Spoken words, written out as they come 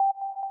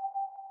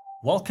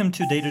Welcome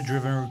to Data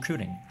Driven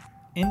Recruiting.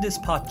 In this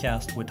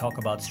podcast, we talk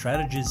about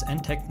strategies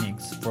and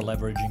techniques for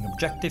leveraging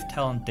objective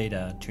talent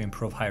data to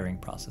improve hiring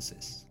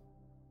processes.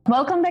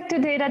 Welcome back to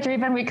Data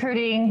Driven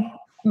Recruiting.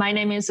 My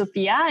name is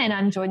Sophia, and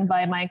I'm joined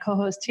by my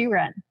co-host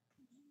Tigran.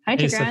 Hi,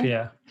 Tigran. Hey,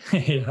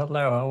 Sophia.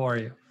 Hello, how are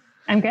you?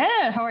 I'm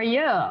good. How are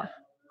you?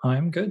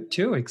 I'm good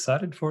too.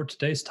 Excited for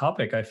today's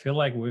topic. I feel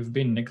like we've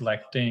been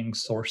neglecting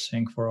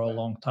sourcing for a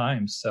long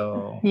time.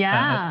 So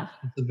yeah,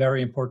 it's a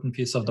very important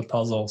piece of the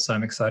puzzle. So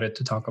I'm excited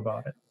to talk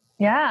about it.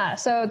 Yeah.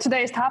 So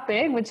today's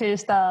topic, which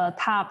is the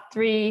top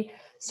 3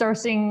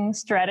 sourcing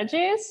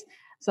strategies.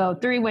 So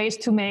 3 ways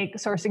to make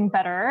sourcing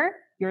better,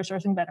 your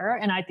sourcing better.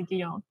 And I think,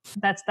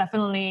 that's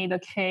definitely the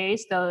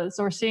case. The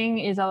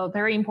sourcing is a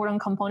very important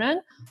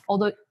component,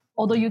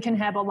 although you can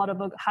have a lot of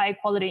high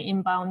quality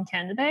inbound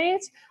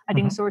candidates, I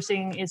think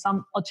sourcing is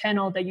a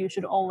channel that you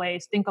should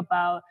always think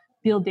about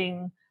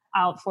building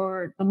out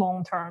for the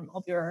long term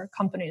of your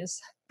company's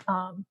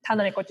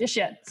talent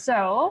acquisition.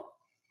 So,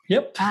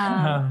 yep,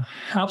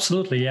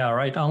 absolutely. Yeah,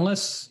 right.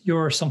 Unless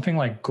you're something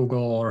like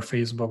Google or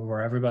Facebook,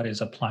 where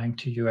everybody's applying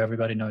to you,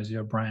 everybody knows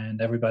your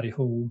brand, everybody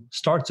who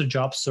starts a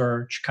job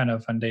search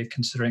and they're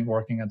considering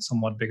working at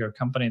somewhat bigger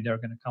company, they're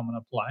going to come and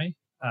apply.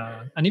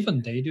 And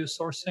even they do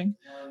sourcing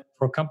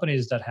for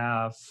companies that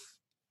have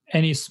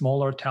any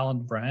smaller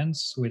talent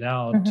brands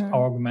without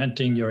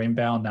augmenting your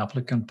inbound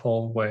applicant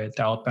pool with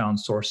outbound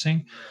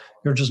sourcing.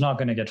 You're just not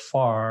going to get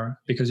far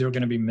because you're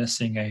going to be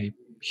missing a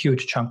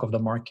huge chunk of the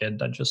market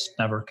that just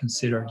never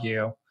considered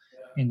you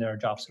in their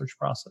job search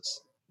process.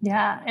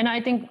 Yeah. And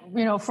I think,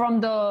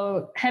 from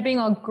having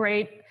a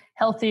great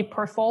healthy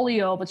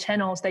portfolio of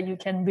channels that you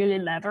can really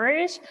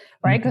leverage,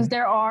 right? Because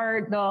there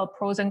are the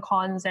pros and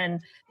cons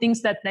and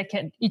things that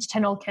each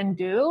channel can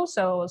do.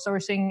 So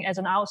sourcing as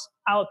an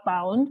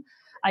outbound,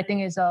 I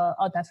think is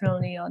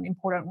definitely an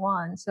important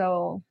one.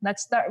 So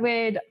let's start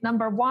with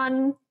number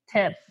 1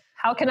 tip.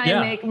 How can I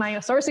make my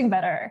sourcing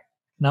better?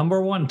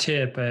 Number 1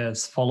 tip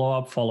is follow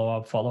up.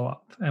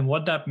 And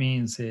what that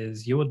means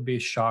is you would be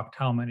shocked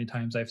how many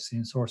times I've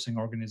seen sourcing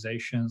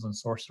organizations and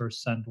sourcers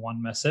send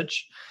one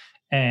message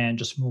and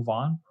just move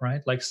on,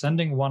 right? Like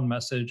sending one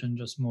message and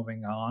just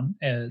moving on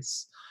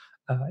is,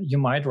 you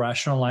might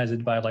rationalize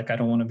it by I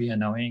don't want to be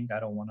annoying.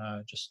 I don't want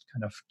to just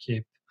kind of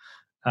keep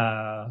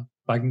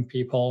bugging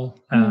people.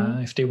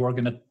 If they were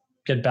going to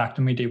get back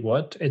to me, they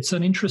would. It's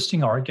an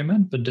interesting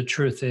argument, but the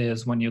truth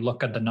is when you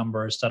look at the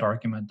numbers, that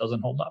argument doesn't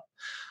hold up.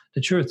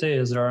 The truth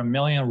is there are a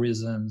million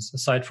reasons,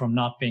 aside from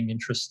not being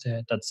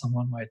interested, that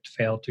someone might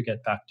fail to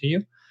get back to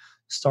you.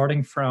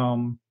 Starting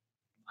from,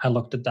 I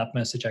looked at that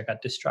message, I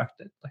got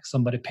distracted. Like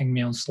somebody pinged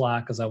me on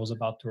Slack as I was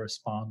about to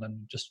respond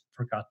and just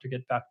forgot to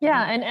get back to me.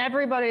 Yeah, and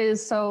everybody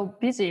is so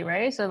busy,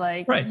 right? So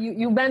right.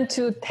 you meant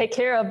to take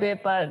care of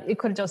it, but it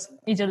could just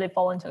easily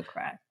fall into a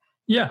crack.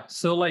 Yeah,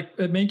 so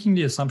making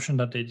the assumption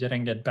that they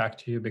didn't get back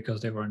to you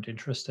because they weren't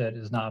interested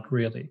is not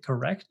really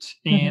correct.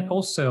 And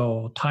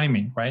also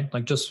timing, right?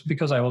 Just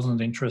because I wasn't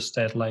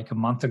interested a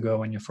month ago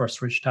when you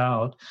first reached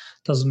out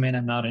doesn't mean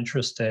I'm not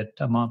interested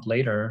a month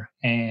later.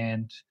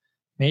 And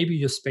maybe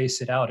you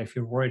space it out. If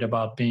you're worried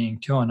about being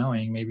too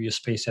annoying, maybe you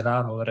space it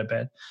out a little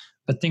bit.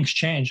 But things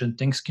change and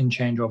things can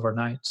change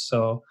overnight.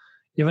 So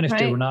even if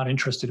they were not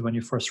interested when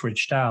you first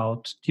reached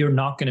out, you're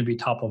not going to be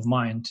top of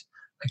mind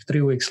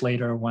 3 weeks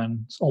later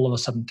when all of a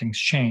sudden things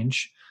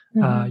change.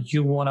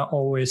 You want to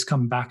always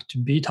come back to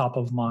be top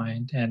of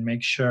mind and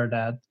make sure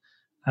that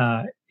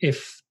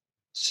if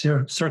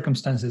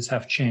circumstances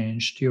have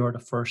changed, you're the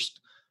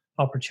first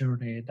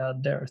opportunity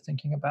that they're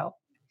thinking about.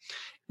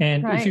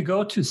 And if you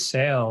go to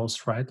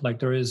sales, right,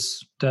 there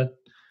is that,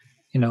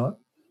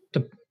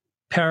 the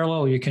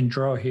parallel you can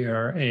draw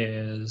here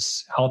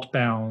is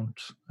outbound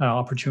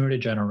opportunity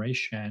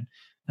generation.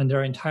 And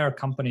their entire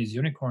company's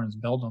unicorns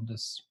built on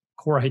this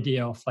core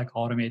idea of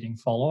automating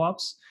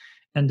follow-ups.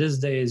 And these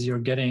days you're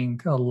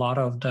getting a lot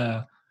of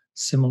the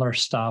similar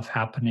stuff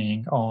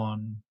happening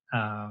on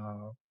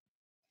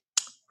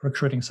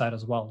recruiting side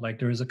as well.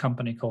 There is a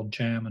company called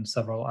Jam and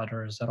several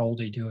others that all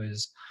they do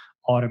is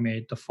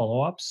automate the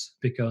follow-ups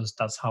because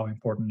that's how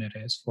important it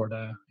is for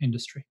the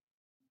industry.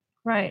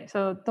 Right.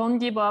 So don't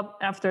give up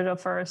after the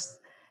first,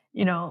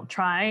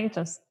 try.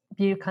 Just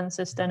be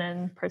consistent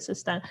and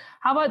persistent.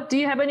 How about, do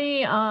you have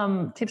any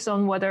tips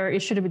on whether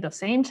it should be the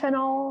same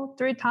channel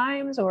 3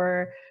 times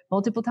or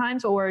multiple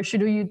times, or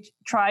should you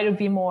try to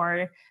be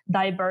more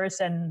diverse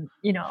and,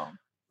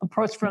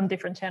 approach from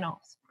different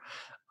channels?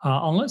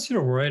 Unless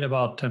you're worried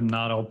about them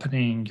not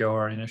opening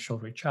your initial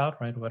reach out,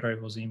 right? Whether it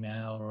was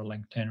email or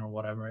LinkedIn or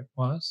whatever it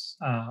was,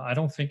 I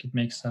don't think it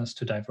makes sense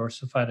to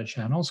diversify the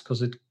channels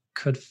because it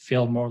could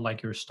feel more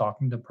like you're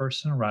stalking the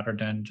person rather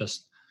than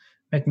just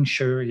making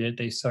sure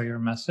they saw your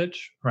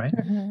message, right?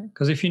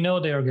 Because if they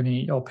are going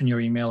to open your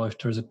email, if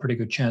there's a pretty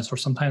good chance, or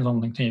sometimes on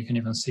LinkedIn, you can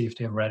even see if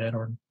they read it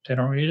or they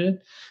don't read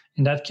it.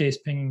 In that case,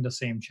 pinging the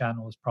same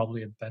channel is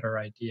probably a better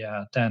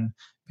idea than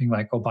being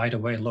oh, by the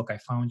way, look, I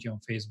found you on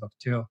Facebook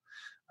too.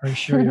 Are you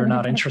sure you're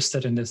not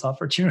interested in this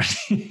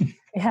opportunity?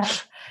 Yeah,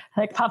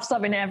 pops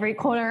up in every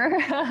corner.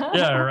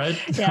 Yeah,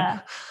 right?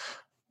 Yeah.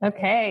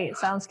 Okay,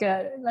 sounds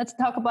good. Let's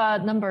talk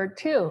about number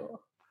two.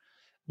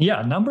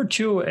 Yeah, number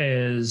two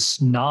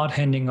is not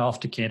handing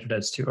off the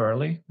candidates too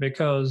early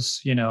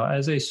because,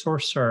 as a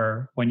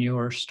sourcer, when you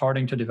are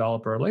starting to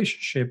develop a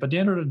relationship, at the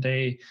end of the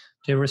day,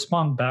 they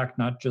respond back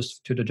not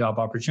just to the job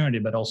opportunity,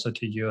 but also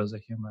to you as a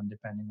human,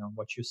 depending on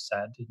what you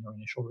said in your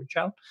initial reach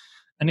out.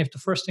 And if the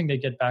first thing they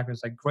get back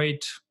is like,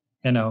 great,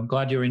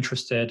 glad you're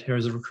interested,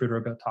 here's a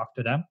recruiter, go talk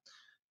to them.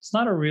 It's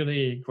not a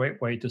really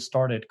great way to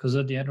start it because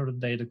at the end of the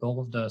day, the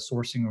goal of the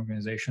sourcing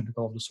organization, the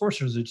goal of the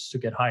sourcers is to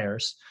get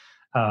hires,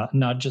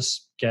 not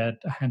just get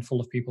a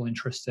handful of people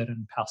interested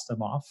and pass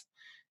them off.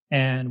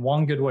 And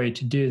one good way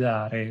to do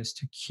that is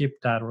to keep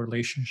that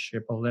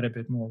relationship a little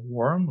bit more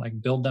warm, like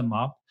build them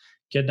up,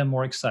 get them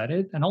more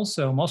excited. And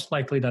also, most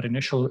likely, that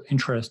initial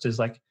interest is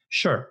like,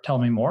 sure, tell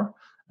me more,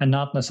 and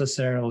not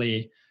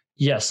necessarily,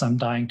 yes, I'm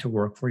dying to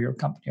work for your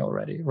company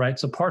already, right?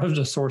 So part of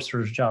the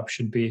sourcer's job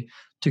should be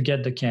to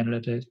get the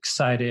candidate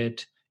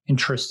excited,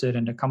 interested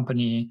in the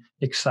company,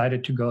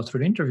 excited to go through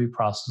the interview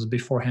process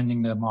before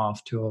handing them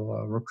off to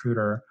a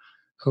recruiter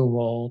who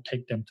will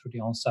take them through the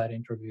on-site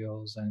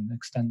interviews and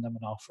extend them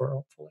an offer,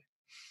 hopefully.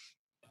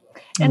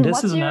 And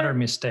this is another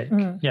mistake.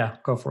 Yeah,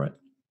 go for it.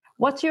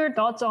 What's your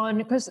thoughts on,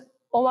 because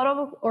a lot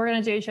of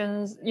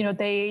organizations,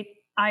 they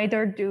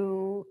either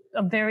do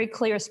a very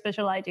clear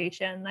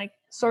specialization, like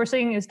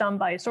sourcing is done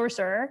by a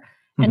sourcer,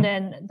 and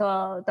then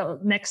the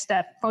next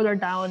step further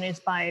down is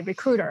by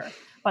recruiter.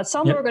 But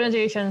some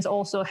organizations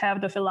also have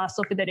the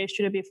philosophy that it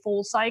should be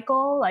full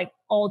cycle, like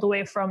all the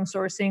way from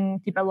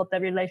sourcing, develop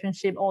that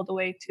relationship, all the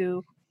way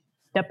to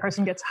that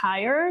person gets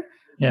hired.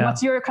 Yeah.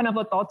 What's your kind of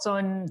thoughts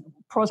on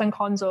pros and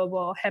cons of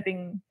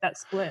having that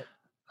split?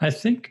 I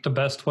think the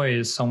best way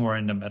is somewhere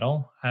in the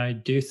middle. I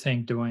do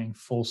think doing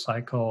full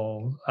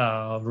cycle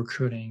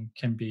recruiting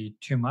can be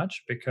too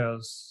much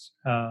because,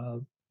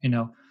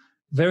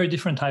 very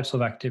different types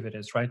of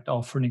activities, right?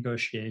 Offer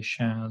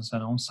negotiations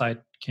and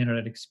on-site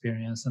candidate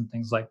experience and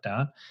things like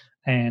that.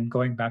 And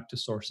going back to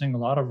sourcing, a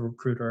lot of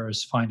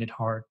recruiters find it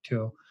hard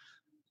to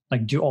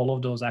do all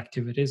of those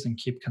activities and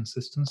keep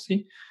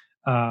consistency.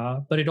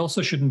 But it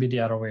also shouldn't be the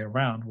other way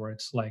around, where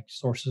it's like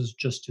sources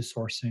just to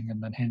sourcing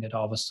and then hand it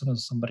off as soon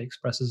as somebody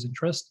expresses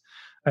interest.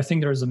 I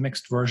think there is a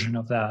mixed version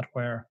of that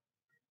where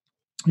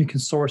you can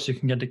source, you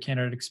can get the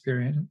candidate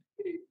experience,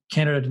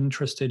 candidate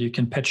interested, you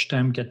can pitch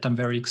them, get them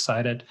very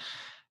excited,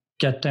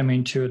 get them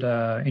into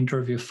the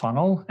interview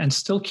funnel and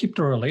still keep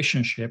the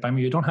relationship. I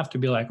mean, you don't have to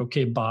be like,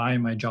 okay, bye,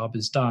 my job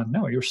is done.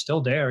 No, you're still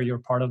there. You're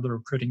part of the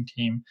recruiting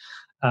team.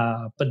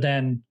 But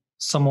then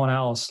someone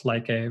else,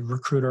 like a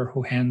recruiter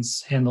who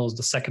handles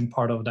the second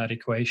part of that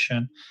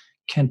equation,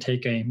 can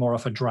take a more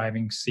of a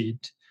driving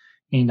seat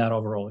in that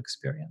overall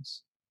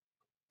experience.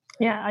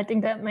 Yeah, I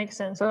think that makes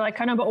sense. So like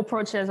kind of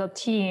approach as a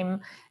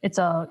team, it's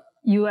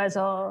you as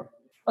a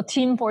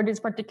team for this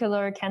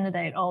particular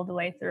candidate all the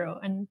way through.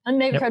 And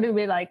they could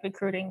be like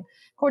recruiting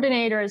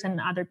coordinators and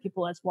other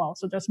people as well.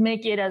 So just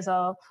make it as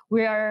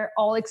we are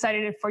all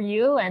excited for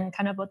you and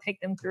kind of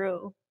take them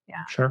through.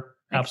 Yeah. Sure.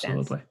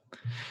 Absolutely. Sense.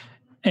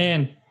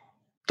 And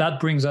that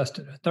brings us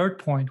to the third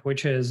point,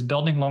 which is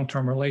building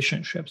long-term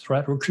relationships,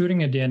 right?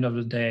 Recruiting at the end of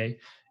the day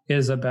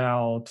is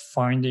about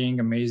finding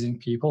amazing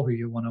people who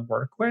you want to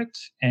work with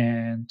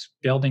and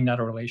building that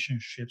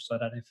relationship so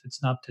that if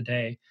it's not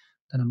today,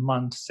 then a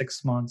month,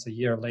 6 months, a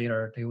year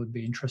later, they would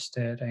be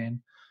interested in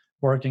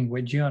working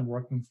with you and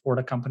working for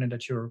the company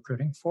that you're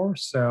recruiting for.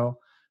 So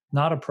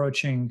not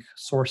approaching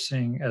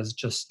sourcing as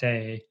just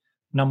a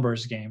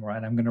numbers game,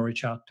 right? I'm going to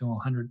reach out to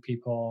 100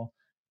 people,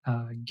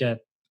 get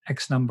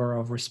X number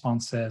of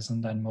responses,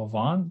 and then move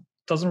on.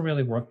 It doesn't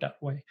really work that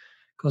way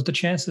because the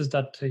chances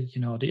that,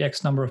 the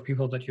X number of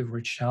people that you've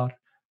reached out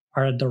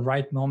are at the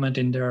right moment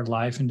in their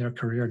life, in their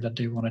career that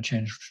they want to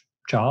change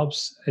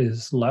jobs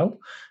is low.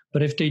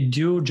 But if they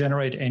do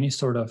generate any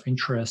sort of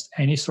interest,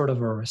 any sort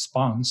of a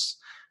response,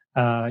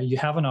 you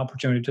have an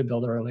opportunity to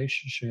build a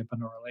relationship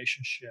and a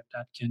relationship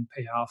that can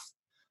pay off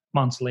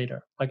months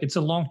later. Like it's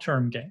a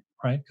long-term game,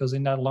 right? Because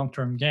in that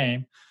long-term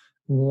game,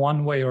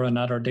 one way or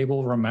another, they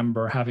will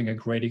remember having a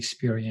great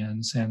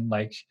experience and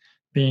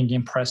being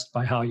impressed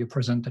by how you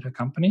presented a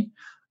company.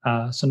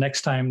 So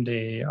next time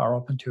they are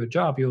open to a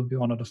job, you'll be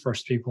one of the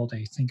first people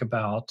they think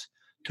about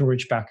to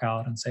reach back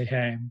out and say,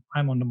 hey,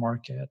 I'm on the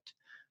market.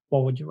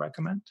 What would you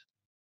recommend?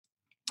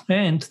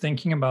 And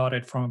thinking about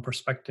it from a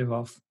perspective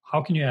of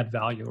how can you add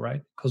value,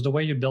 right? Because the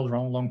way you build your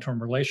own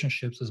long-term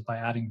relationships is by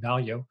adding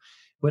value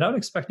without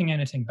expecting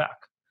anything back,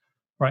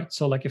 right?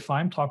 So if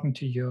I'm talking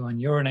to you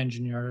and you're an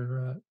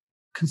engineer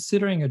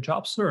considering a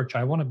job search,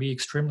 I want to be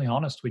extremely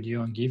honest with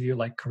you and give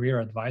you career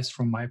advice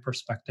from my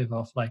perspective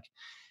of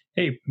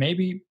hey,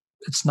 maybe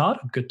it's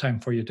not a good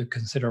time for you to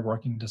consider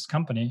working this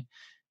company.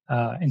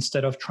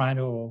 Instead of trying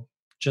to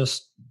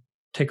just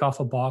tick off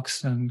a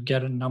box and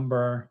get a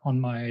number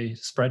on my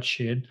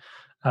spreadsheet.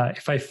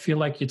 If I feel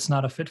like it's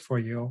not a fit for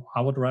you,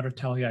 I would rather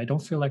tell you, I don't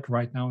feel like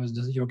right now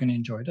you're going to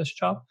enjoy this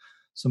job.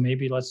 So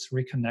maybe let's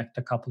reconnect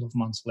a couple of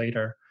months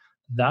later.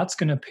 That's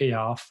going to pay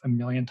off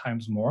 1,000,000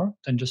 times more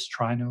than just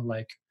trying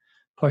to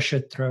push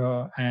it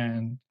through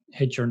and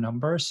hit your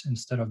numbers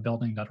instead of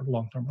building that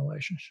long-term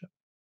relationship.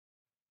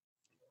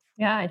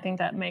 Yeah, I think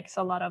that makes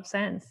a lot of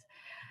sense.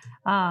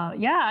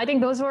 I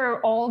think those were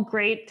all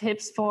great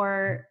tips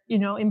for,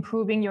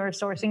 improving your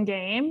sourcing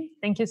game.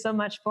 Thank you so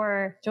much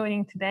for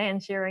joining today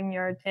and sharing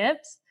your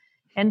tips.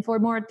 And for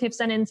more tips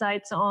and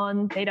insights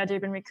on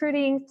data-driven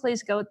recruiting,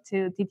 please go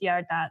to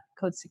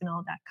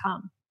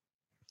ttr.codesignal.com.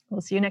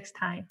 We'll see you next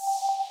time.